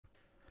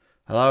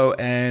Hello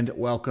and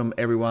welcome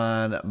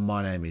everyone.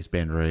 My name is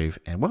Ben Reeve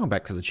and welcome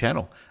back to the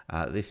channel.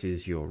 This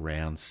is your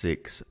round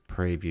 6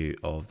 preview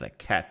of the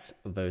Cats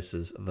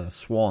versus the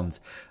Swans.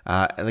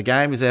 The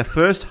game is our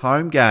first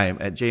home game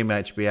at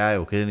GMHBA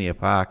or Kardinia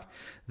Park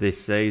this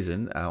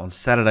season on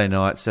Saturday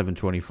night,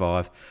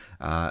 7:25.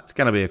 It's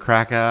going to be a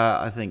cracker.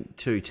 I think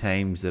two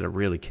teams that are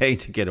really keen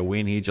to get a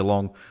win here.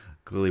 Geelong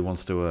clearly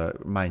wants to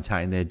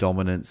maintain their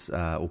dominance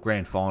or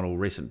grand final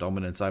recent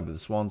dominance over the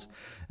Swans,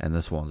 and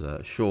the Swans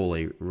are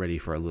surely ready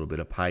for a little bit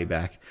of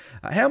payback.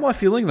 How am I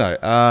feeling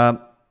though?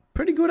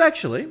 Pretty good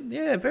actually.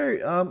 Yeah,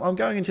 very. I'm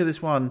going into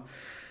this one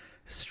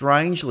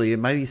strangely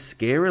and maybe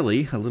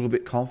scarily a little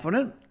bit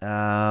confident.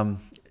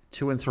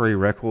 2-3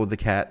 record, the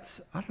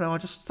Cats. I don't know. I'm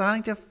just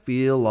starting to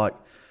feel like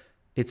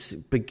it's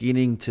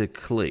beginning to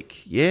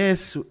click.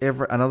 Yes,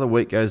 another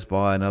week goes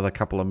by, another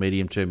couple of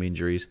medium-term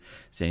injuries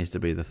seems to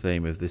be the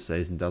theme of this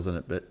season, doesn't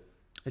it? But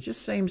it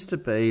just seems to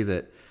be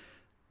that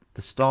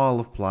the style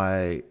of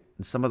play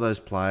and some of those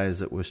players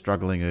that were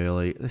struggling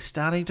early, they're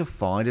starting to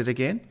find it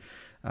again.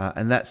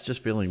 And that's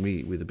just filling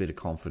me with a bit of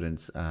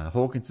confidence.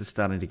 Hawkins is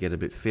starting to get a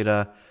bit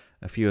fitter.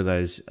 A few of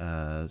those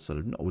I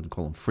wouldn't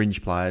call them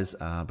fringe players,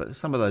 but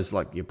some of those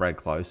like your Brad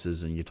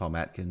Closes and your Tom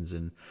Atkins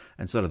and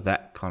sort of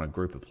that kind of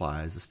group of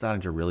players are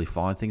starting to really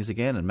find things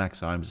again. And Max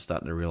Holmes is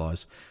starting to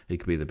realise he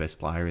could be the best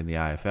player in the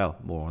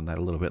AFL. More on that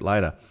a little bit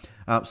later.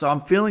 So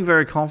I'm feeling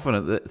very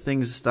confident that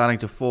things are starting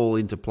to fall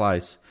into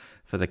place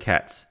for the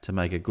Cats to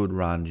make a good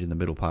run in the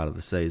middle part of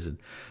the season.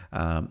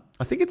 I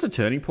think it's a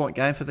turning point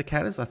game for the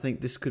Catters. I think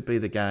this could be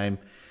the game.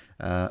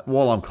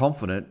 While I'm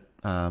confident,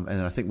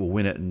 and I think we'll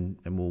win it, and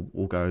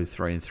we'll go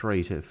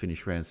 3-3 to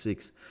finish round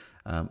 6.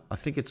 I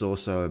think it's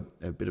also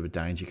a bit of a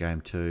danger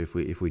game too.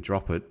 If we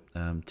drop it,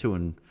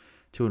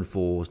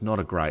 2-4 is not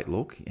a great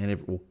look,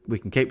 and we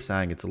can keep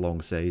saying it's a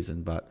long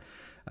season, but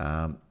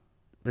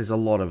there's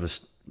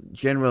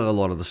generally a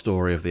lot of the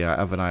story of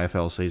an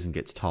AFL season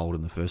gets told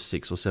in the first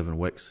 6 or 7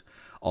 weeks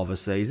of a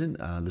season.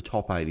 The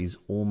top 8 is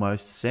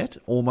almost set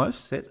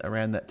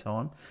around that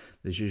time.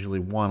 There's usually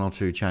 1 or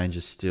 2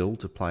 changes still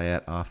to play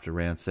out after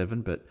round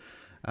 7,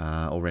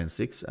 or round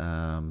 6.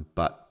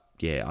 But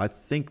yeah, I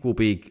think we'll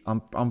be.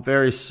 I'm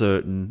very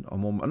certain.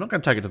 I'm not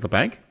going to take it to the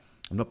bank.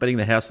 I'm not betting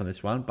the house on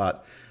this one,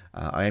 but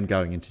I am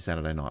going into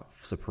Saturday night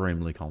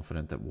supremely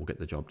confident that we'll get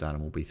the job done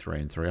and we'll be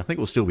 3-3. I think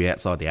we'll still be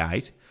outside the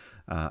 8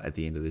 at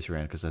the end of this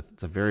round because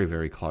it's a very,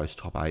 very close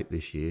top 8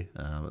 this year.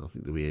 I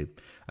think there'll be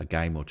a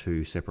game or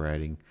two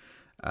separating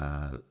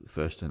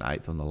first and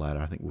 8th on the ladder.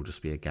 I think we'll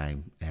just be a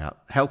game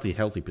out.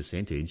 Healthy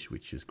percentage,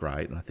 which is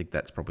great. And I think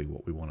that's probably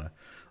what we want to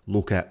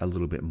look at a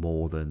little bit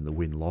more than the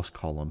win-loss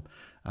column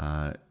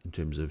in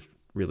terms of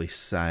really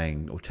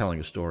saying or telling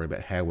a story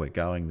about how we're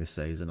going this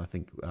season. I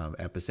think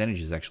our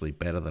percentage is actually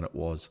better than it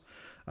was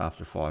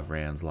after 5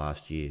 rounds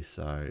last year.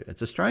 So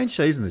it's a strange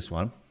season, this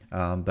one.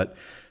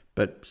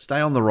 But stay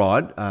on the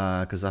ride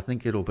because I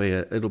think it'll be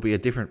a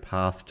different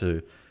path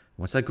to,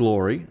 I won't say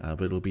glory,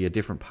 but it'll be a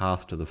different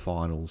path to the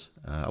finals.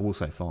 I will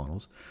say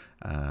finals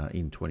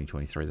in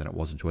 2023 than it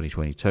was in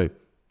 2022.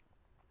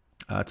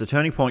 It's a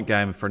turning point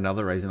game for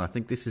another reason. I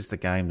think this is the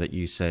game that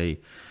you see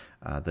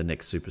the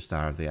next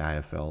superstar of the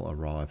AFL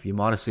arrive. You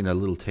might have seen a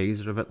little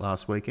teaser of it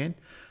last weekend.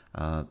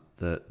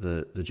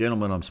 The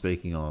gentleman I'm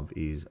speaking of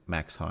is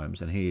Max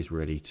Holmes, and he is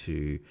ready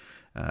to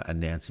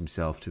announce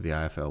himself to the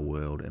AFL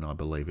world, and I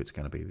believe it's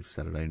going to be this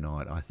Saturday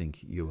night. I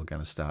think you are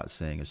going to start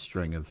seeing a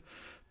string of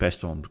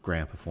best on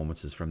ground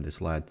performances from this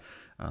lad.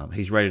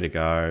 He's ready to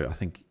go. I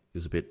think he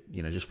was a bit,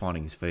 just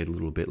finding his feet a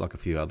little bit like a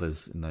few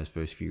others in those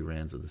first few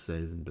rounds of the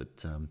season.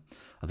 But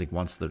I think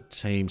once the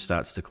team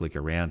starts to click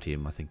around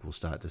him, I think we'll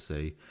start to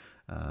see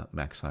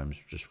Max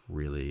Holmes just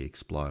really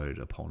explode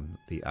upon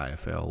the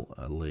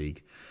AFL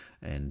League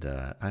and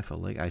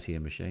AFL League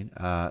ATM machine.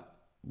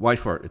 Wait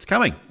for it. It's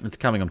coming. It's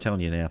coming, I'm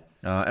telling you now.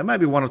 And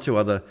maybe one or two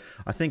other.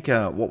 I think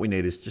what we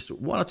need is just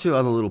one or two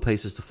other little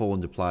pieces to fall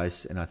into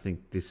place, and I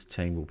think this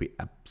team will be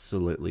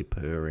absolutely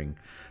purring,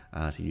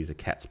 to use a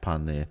cat's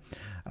pun there.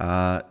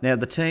 Now,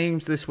 the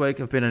teams this week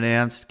have been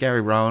announced. Gary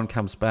Rowan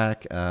comes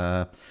back.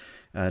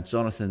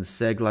 Jonathan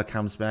Segler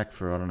comes back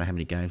for, I don't know how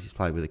many games he's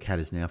played with the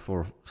Catters now,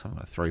 something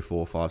like 3,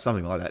 4, 5,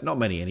 something like that. Not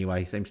many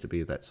anyway. He seems to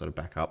be that sort of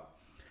backup.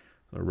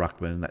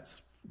 Ruckman,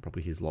 that's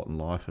probably his lot in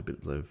life. A bit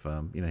of,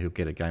 he'll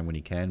get a game when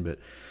he can, but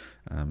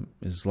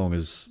as long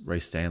as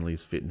Reece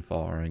Stanley's fit and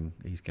firing,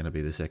 he's going to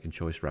be the second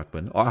choice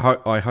ruckman.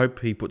 I hope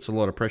he puts a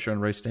lot of pressure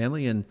on Reece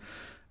Stanley, and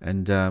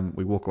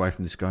we walk away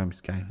from this game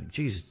thinking,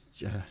 geez,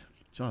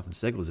 Jonathan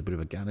Segler's a bit of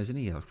a gun, isn't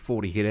he? Like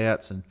 40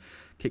 hit-outs and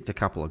kicked a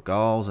couple of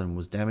goals and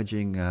was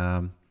damaging.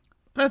 I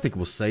don't think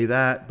we'll see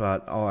that,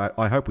 but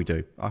I hope we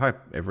do. I hope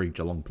every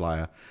Geelong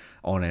player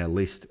on our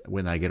list,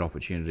 when they get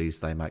opportunities,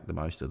 they make the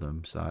most of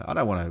them. So I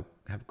don't want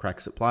to have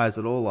cracks at players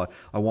at all.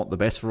 I want the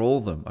best for all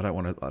of them. I don't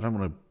want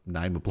to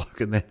name a bloke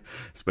and then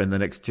spend the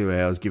next 2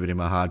 hours giving him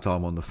a hard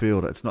time on the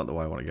field. It's not the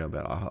way I want to go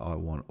about it. I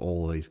want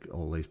all these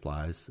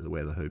players that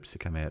wear the hoops to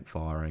come out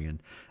firing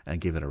and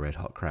give it a red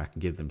hot crack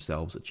and give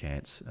themselves a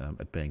chance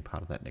at being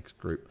part of that next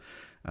group.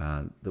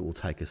 that will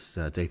take us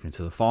deep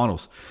into the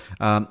finals.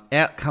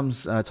 Out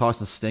comes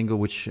Tyson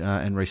Stengel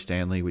and Reece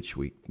Stanley, which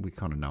we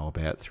kind of know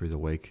about through the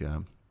week.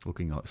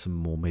 Looking like some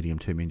more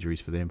medium-term injuries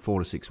for them.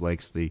 4 to 6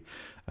 weeks, the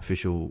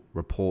official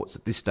reports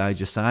at this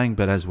stage are saying.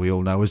 But as we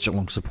all know, as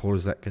Geelong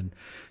supporters, that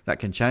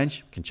can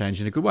change. Can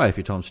change in a good way if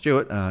you're Tom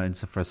Stewart. And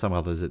so for some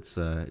others, it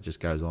just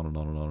goes on and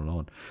on and on and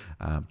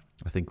on.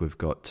 I think we've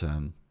got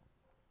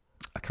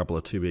a couple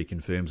of to-be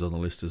confirms on the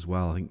list as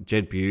well. I think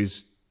Jed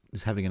Bewes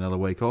is having another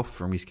week off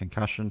from his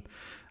concussion.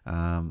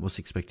 Was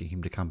expecting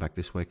him to come back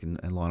this week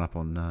and line up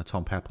on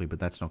Tom Pavlou, but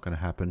that's not going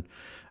to happen.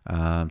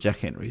 Jack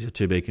Henry's a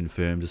to-be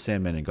confirmed.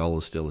 Sam Menengola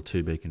is still a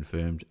to-be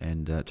confirmed.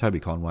 And Toby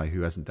Conway,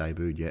 who hasn't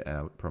debuted yet,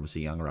 our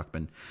promising young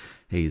ruckman,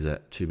 he's a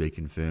to-be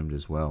confirmed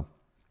as well.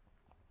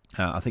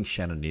 I think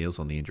Shannon Neal's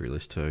on the injury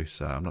list too,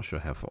 so I'm not sure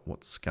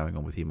what's going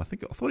on with him. I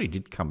thought he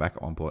did come back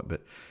at one point,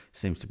 but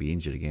seems to be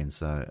injured again,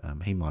 so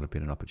he might have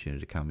been an opportunity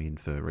to come in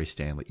for Reece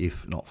Stanley,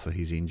 if not for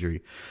his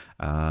injury.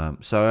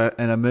 So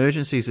an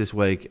emergencies this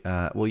week,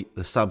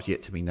 the sub's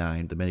yet to be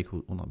named,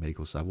 not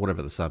medical sub,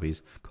 whatever the sub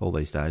is called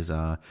these days,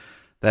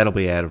 that'll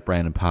be out of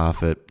Brandon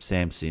Parfitt,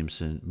 Sam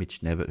Simpson, Mitch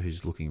Nevitt,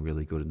 who's looking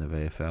really good in the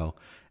VFL,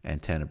 and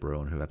Tanner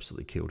Bruin, who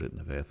absolutely killed it in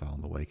the VFL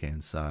on the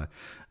weekend. So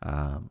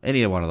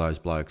any one of those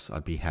blokes,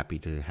 I'd be happy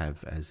to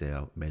have as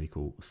our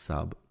medical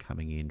sub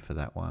coming in for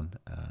that one.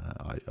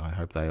 I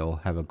hope they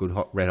all have a good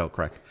red hot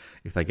crack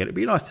if they get it. It'd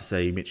be nice to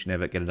see Mitch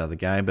Nevitt get another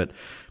game, but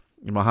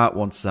my heart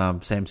wants Sam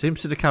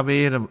Simpson to come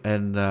in,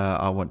 and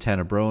I want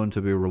Tanner Bruin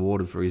to be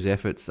rewarded for his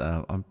efforts.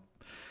 I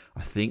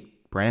think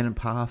Brandon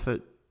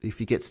Parfitt, if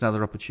he gets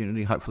another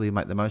opportunity, hopefully he'll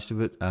make the most of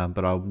it.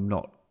 But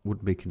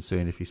wouldn't be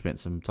concerned if he spent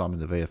some time in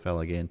the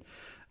VFL again.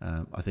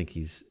 I think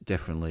he's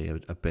definitely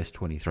a best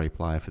 23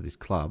 player for this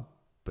club,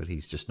 but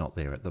he's just not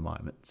there at the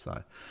moment.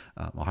 So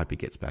I hope he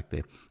gets back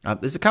there.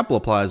 There's a couple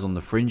of players on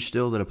the fringe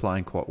still that are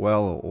playing quite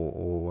well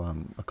or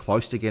are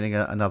close to getting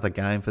another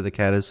game for the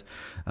Catters.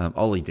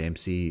 Ollie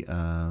Dempsey,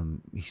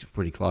 he's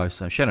pretty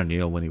close. Shannon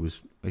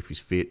Neal, if he's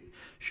fit,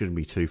 shouldn't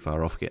be too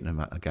far off getting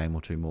a game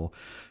or two more.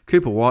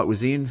 Cooper White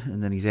was in,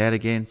 and then he's out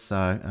again,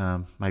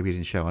 so maybe he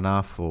didn't show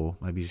enough, or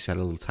maybe he just had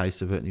a little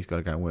taste of it, and he's got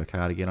to go and work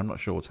hard again. I'm not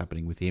sure what's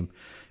happening with him,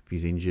 if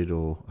he's injured,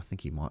 or I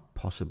think he might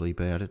possibly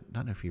be. I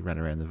don't know if he ran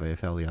around the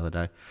VFL the other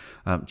day.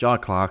 Jai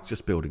Clark's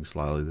just building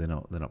slowly. They're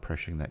not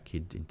pressuring that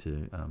kid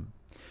into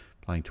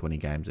playing 20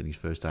 games in his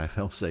first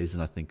AFL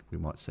season. I think we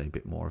might see a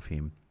bit more of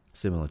him,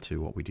 similar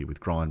to what we did with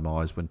Gryan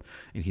Miers when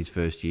in his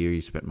first year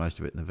he spent most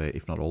of it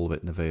if not all of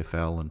it in the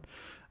VFL, and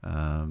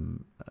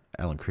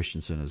Alan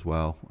Christensen as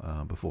well.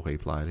 Before he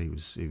played, he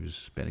was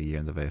spent a year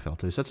in the VFL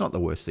too. So it's not the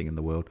worst thing in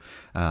the world.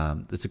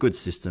 It's a good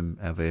system,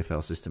 our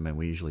VFL system, and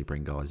we usually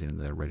bring guys in and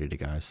they're ready to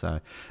go.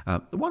 So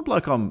the one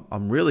bloke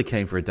I'm really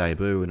keen for a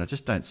debut, and I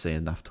just don't see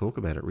enough talk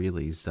about it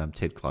really, is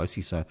Ted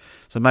Closey. So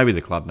maybe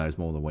the club knows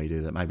more than we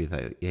do. That maybe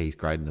he's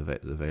great in the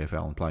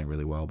VFL and playing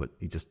really well, but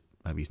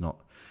maybe he's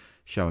not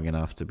showing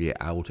enough to be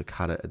able to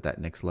cut it at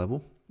that next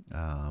level.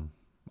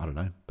 I don't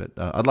know, but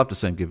I'd love to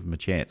see him give him a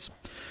chance.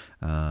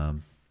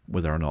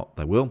 Whether or not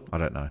they will, I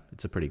don't know.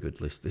 It's a pretty good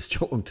list, this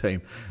Geelong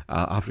team,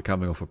 after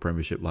coming off a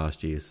premiership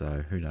last year.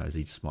 So who knows?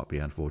 He just might be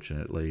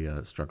unfortunately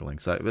struggling.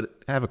 So, but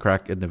have a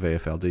crack in the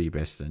VFL, do your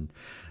best, and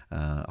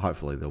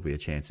hopefully there'll be a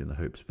chance in the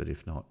hoops. But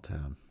if not,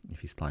 if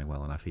he's playing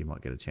well enough, he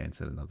might get a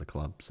chance at another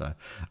club. So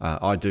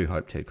I do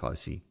hope Ted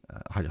Closey.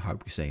 I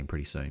hope we see him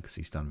pretty soon, because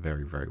he's done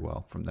very, very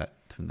well from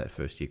that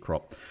first year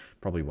crop.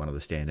 Probably one of the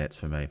standouts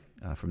for me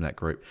from that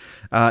group.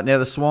 Now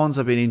the Swans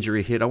have been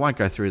injury hit. I won't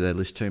go through their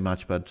list too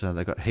much, but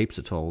they've got heaps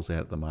of tools out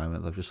at the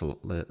moment.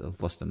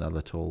 They've lost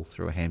another tool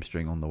through a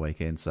hamstring on the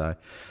weekend. So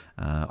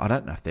I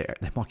don't know if they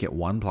might get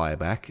one player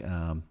back.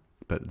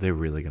 But they're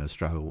really going to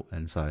struggle.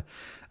 And so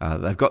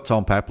they've got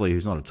Tom Pavlou,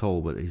 who's not a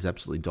tall, but he's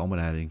absolutely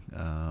dominating.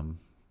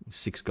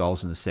 6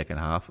 goals in the second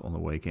half on the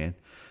weekend,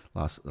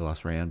 the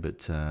last round.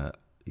 But,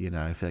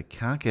 if they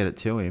can't get it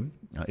to him,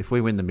 if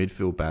we win the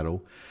midfield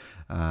battle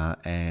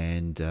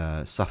and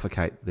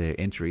suffocate their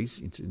entries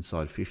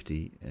inside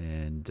 50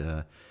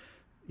 and,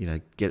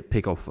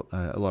 pick off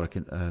a lot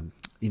of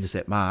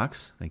intercept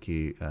marks, thank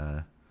you,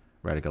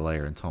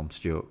 Radigalea and Tom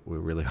Stewart. We're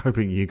really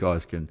hoping you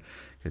guys can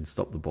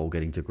stop the ball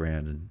getting to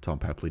ground and Tom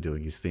Pavlou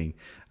doing his thing.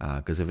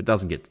 Because if it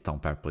doesn't get to Tom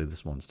Pavlou, the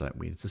Swans don't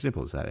win. It's as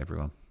simple as that,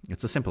 everyone.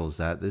 It's as simple as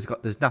that.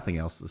 There's nothing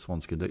else that the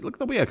Swans can do. Look,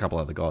 there'll be a couple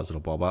other guys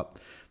that'll bob up.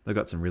 They've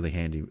got some really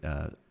handy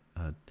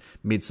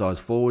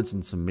mid-sized forwards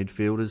and some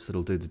midfielders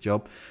that'll do the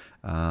job.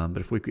 But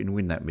if we can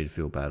win that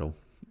midfield battle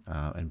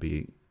and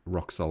be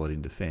rock solid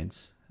in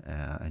defence,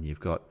 and you've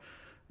got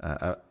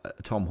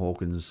Tom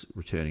Hawkins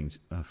returning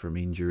from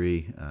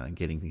injury and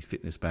getting his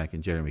fitness back,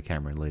 and Jeremy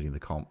Cameron leading the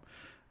comp,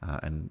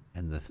 and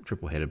the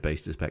triple-headed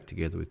beast is back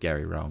together with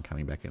Gary Rowan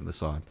coming back into the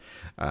side.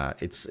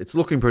 It's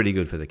looking pretty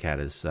good for the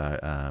Catters. So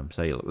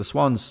yeah, look, the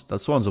Swans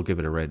will give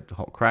it a red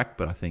hot crack,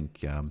 but I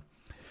think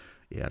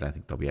I don't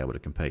think they'll be able to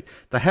compete.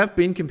 They have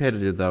been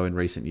competitive though in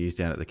recent years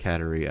down at the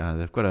Cattery.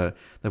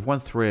 They've won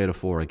 3 out of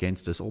 4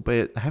 against us,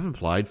 albeit they haven't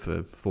played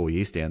for 4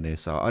 years down there.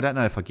 So I don't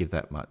know if I give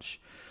that much.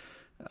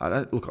 I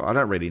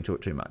don't read into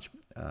it too much.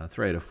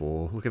 3 out of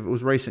 4. Look, if it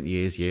was recent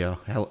years, yeah,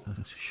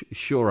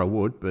 sure I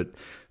would. But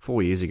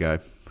 4 years ago,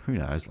 who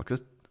knows? Like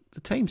the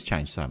team's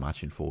changed so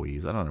much in 4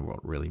 years. I don't know what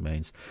it really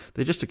means.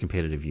 They're just a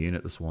competitive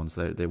unit. The Swans.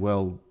 They're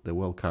well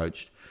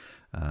coached.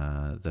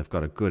 They've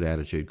got a good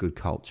attitude, good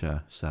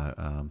culture.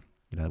 So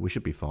we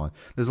should be fine.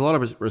 There's a lot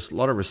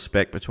of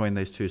respect between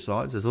these two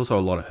sides. There's also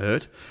a lot of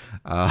hurt.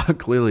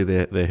 Clearly,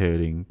 they're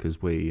hurting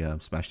because we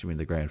smashed them in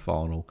the grand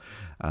final.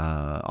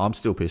 I'm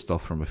still pissed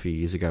off from a few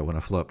years ago when I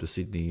flew up to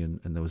Sydney and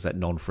there was that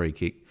non-free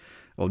kick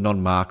or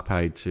non-mark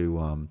paid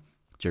to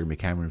Jeremy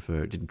Cameron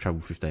for didn't travel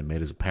 15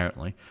 metres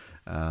apparently,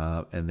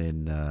 and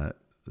then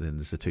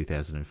there's the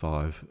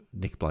 2005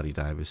 Nick Bloody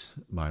Davis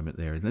moment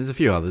there, and there's a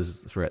few others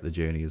throughout the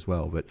journey as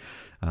well. But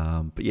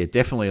yeah,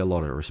 definitely a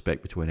lot of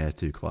respect between our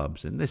two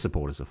clubs, and their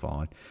supporters are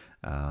fine.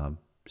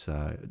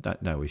 So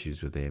no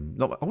issues with them.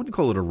 I wouldn't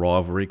call it a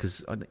rivalry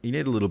because you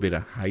need a little bit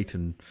of hate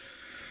and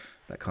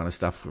that kind of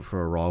stuff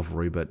for a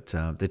rivalry. But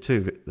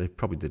they're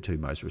probably the two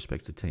most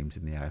respected teams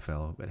in the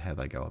AFL about how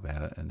they go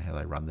about it and how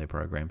they run their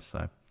programs.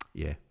 So.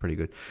 Yeah, pretty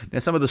good. Now,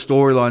 some of the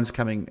storylines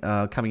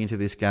coming into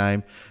this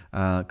game,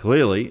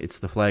 clearly it's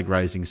the flag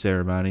raising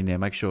ceremony. Now,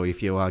 make sure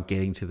if you are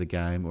getting to the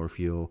game or if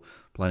you're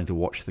planning to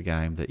watch the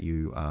game that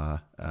you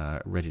are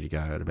ready to go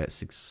at about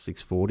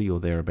 6:40 or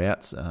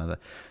thereabouts.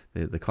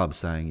 The club's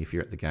saying if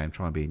you're at the game,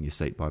 try and be in your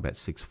seat by about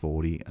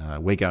 6:40.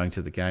 We're going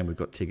to the game. We've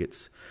got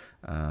tickets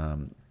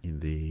in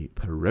the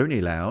Peroni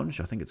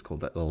Lounge. I think it's called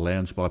that, the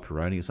Lounge by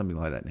Peroni or something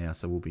like that now.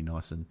 So we'll be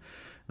nice and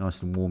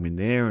warm in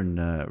there and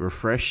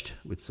refreshed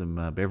with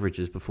some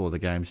beverages before the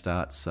game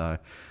starts. So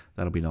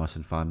that'll be nice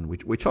and fun.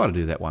 We try to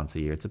do that once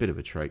a year. It's a bit of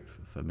a treat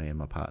for me and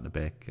my partner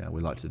Beck.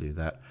 We like to do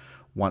that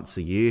once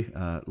a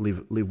year.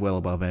 Live well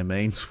above our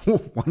means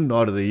one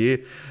night of the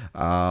year.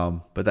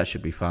 But that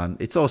should be fun.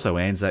 It's also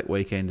Anzac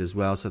weekend as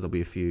well, so there'll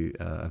be a few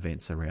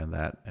events around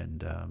that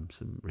and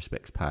some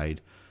respects paid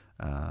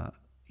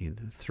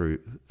through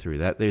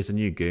that. There's a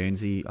new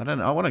Guernsey. I don't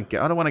know. I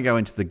don't want to go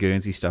into the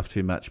Guernsey stuff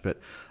too much, but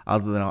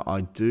other than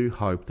I do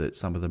hope that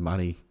some of the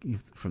money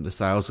from the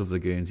sales of the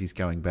Guernsey is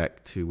going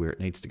back to where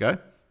it needs to go,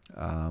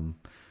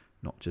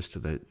 not just to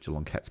the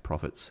Geelong Cats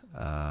profits.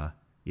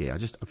 Yeah,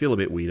 I feel a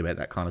bit weird about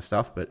that kind of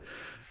stuff, but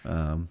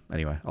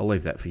anyway, I'll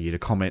leave that for you to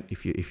comment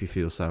if you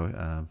feel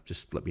so.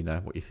 Just let me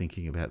know what you're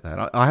thinking about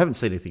that. I haven't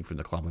seen anything from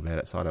the club about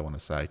it, so I don't want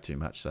to say too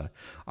much. So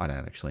I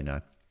don't actually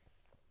know.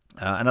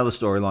 Another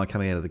storyline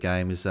coming out of the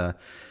game is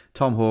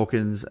Tom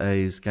Hawkins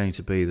is going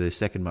to be the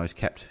second most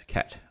capped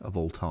cat of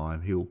all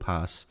time. He'll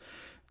pass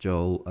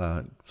Corey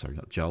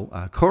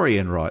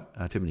Enright,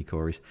 too many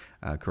Corys,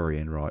 Corey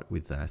Enright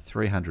with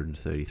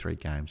 333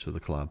 games for the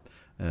club.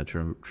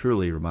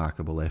 Truly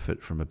remarkable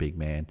effort from a big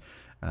man,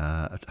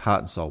 a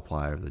heart and soul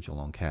player of the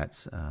Geelong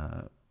Cats.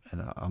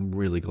 And I'm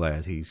really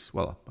glad I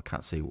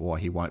can't see why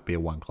he won't be a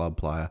one-club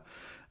player.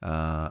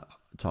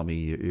 Tommy,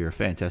 you're a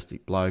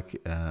fantastic bloke.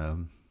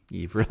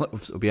 It's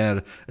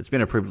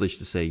been a privilege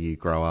to see you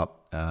grow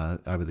up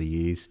over the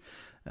years,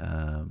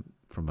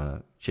 from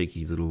a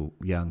cheeky little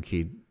young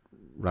kid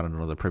running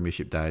on the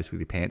premiership days with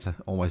your pants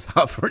almost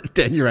half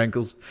down your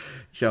ankles,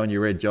 showing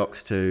your red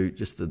jocks, to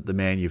just the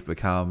man you've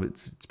become.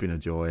 It's been a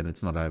joy, and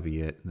it's not over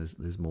yet. And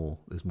there's more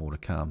to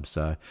come.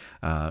 So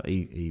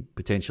he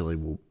potentially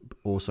will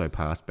also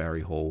pass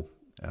Barry Hall.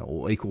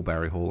 Or equal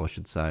Barry Hall, I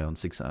should say, on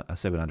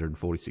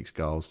 746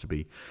 goals to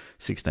be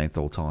 16th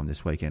all time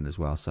this weekend as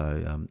well.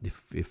 So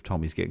if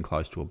Tommy's getting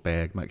close to a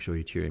bag, make sure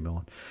you cheer him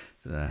on.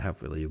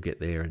 Hopefully you'll get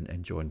there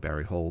and join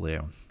Barry Hall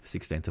there on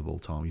 16th of all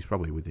time. He's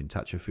probably within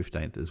touch of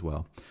 15th as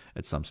well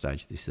at some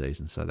stage this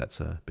season, so that's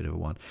a bit of a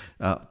one.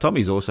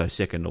 Tommy's also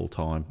second all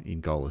time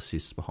in goal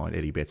assists behind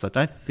Eddie Betts. I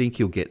don't think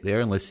he'll get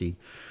there unless he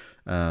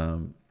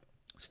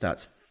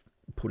starts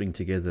putting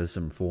together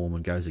some form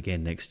and goes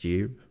again next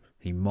year.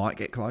 He might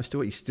get close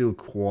to it. He's still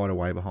quite a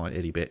way behind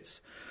Eddie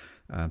Betts.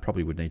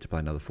 Probably would need to play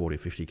another 40 or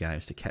 50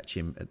 games to catch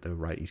him at the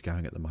rate he's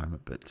going at the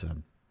moment. But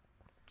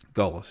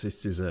goal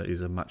assists is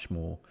a much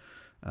more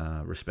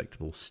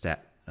respectable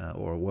stat,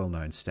 or a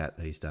well-known stat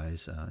these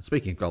days.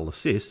 Speaking of goal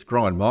assists,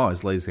 Gryan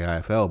Miers leads the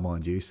AFL,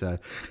 mind you. So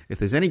if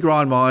there's any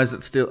Gryan Miers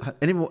that still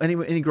any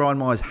Gryan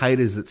Miers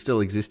haters that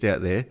still exist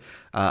out there,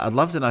 I'd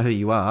love to know who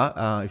you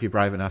are. If you're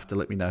brave enough to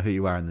let me know who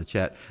you are in the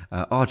chat.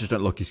 I just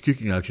don't like his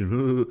kicking action.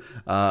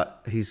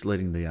 He's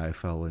leading the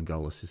AFL in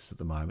goal assists at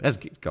the moment.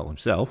 Hasn't kicked a goal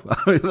himself.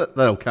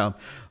 That'll come.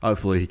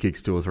 Hopefully he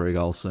kicks 2 or 3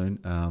 goals soon.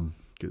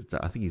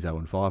 I think he's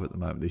 0-5 at the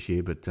moment this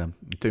year, but in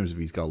terms of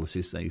his goal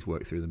assists and his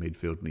work through the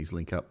midfield and his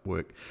link-up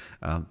work,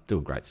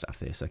 doing great stuff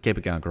there. So keep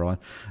it going, Gryan.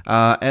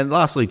 And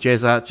lastly,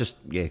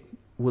 Jezza,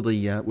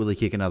 will he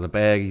kick another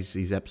bag?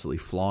 He's absolutely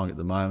flying at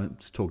the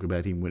moment. Just talking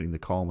about him winning the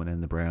Coleman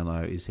and the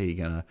Brownlow. Is he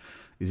gonna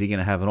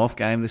have an off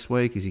game this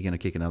week? Is he going to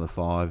kick another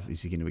 5?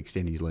 Is he going to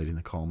extend his lead in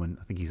the Coleman?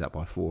 I think he's up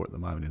by 4 at the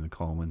moment in the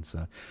Coleman, so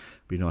it'd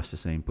be nice to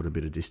see him put a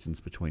bit of distance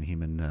between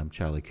him and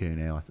Charlie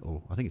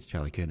Curnow. I think it's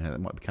Charlie Curnow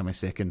that might become a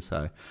second,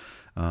 so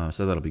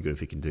that'll be good if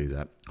he can do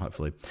that,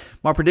 hopefully.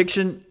 My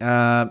prediction,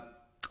 I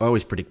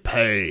always predict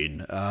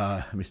pain. It's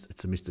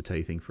a Mr.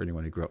 T thing for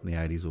anyone who grew up in the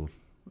 80s or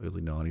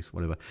early 90s,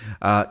 whatever.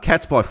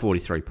 Cats by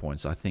 43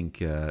 points. I think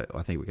we're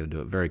going to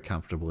do it very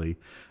comfortably.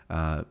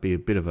 Be a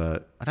bit of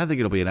a... I don't think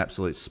it'll be an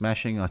absolute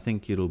smashing. I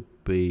think it'll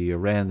be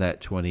around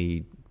that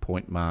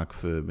 20-point mark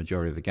for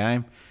majority of the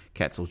game.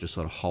 Cats will just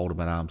sort of hold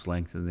them at arm's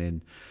length, and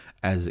then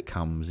as it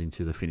comes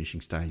into the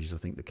finishing stages, I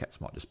think the Cats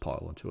might just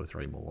pile on 2 or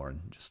 3 more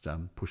and just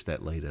push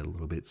that lead out a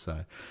little bit.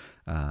 So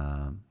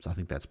I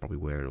think that's probably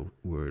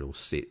where it'll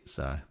sit.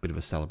 So a bit of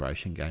a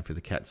celebration game for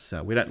the Cats.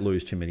 We don't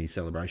lose too many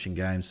celebration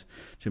games,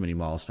 too many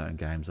milestone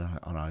games,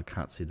 and I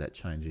can't see that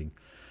changing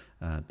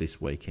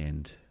this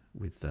weekend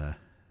with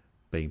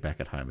being back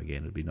at home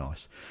again. It'd be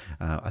nice.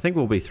 I think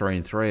we'll be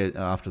 3-3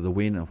 after the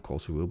win. Of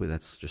course we will be.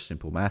 That's just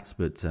simple maths.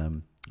 But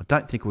I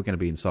don't think we're going to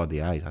be inside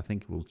the 8. I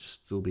think we'll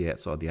just still be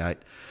outside the 8.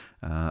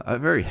 A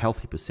very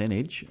healthy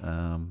percentage,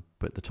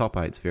 but the top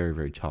 8's very,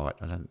 very tight.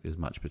 I don't think there's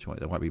much between.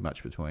 There won't be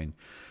much between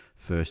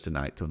first and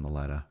 8th on the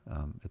ladder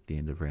at the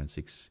end of round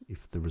 6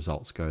 if the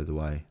results go the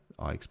way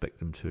I expect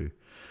them to.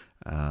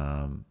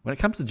 When it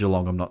comes to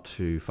Geelong, I'm not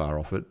too far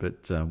off it,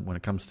 but when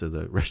it comes to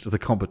the rest of the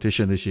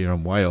competition this year,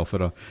 I'm way off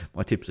it.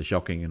 My tips are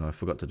shocking, and I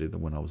forgot to do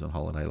them when I was on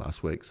holiday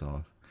last week,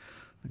 so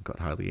I've got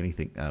hardly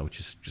anything, which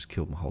has just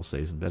killed my whole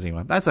season. But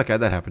anyway, that's okay.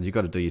 That happens. You've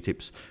got to do your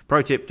tips.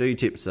 Pro tip, do your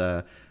tips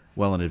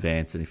well in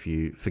advance, and if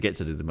you forget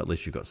to do them, at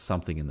least you've got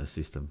something in the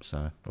system.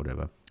 So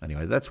whatever.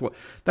 Anyway,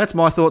 that's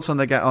my thoughts on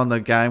the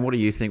game. What do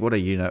you think? What do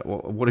you know?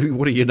 What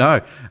do you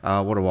know?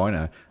 What do I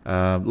know?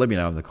 Let me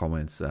know in the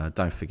comments.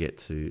 Don't forget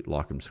to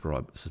like and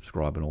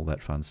subscribe and all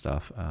that fun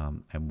stuff.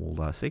 And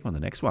we'll see you on the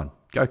next one.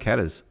 Go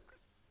Catters.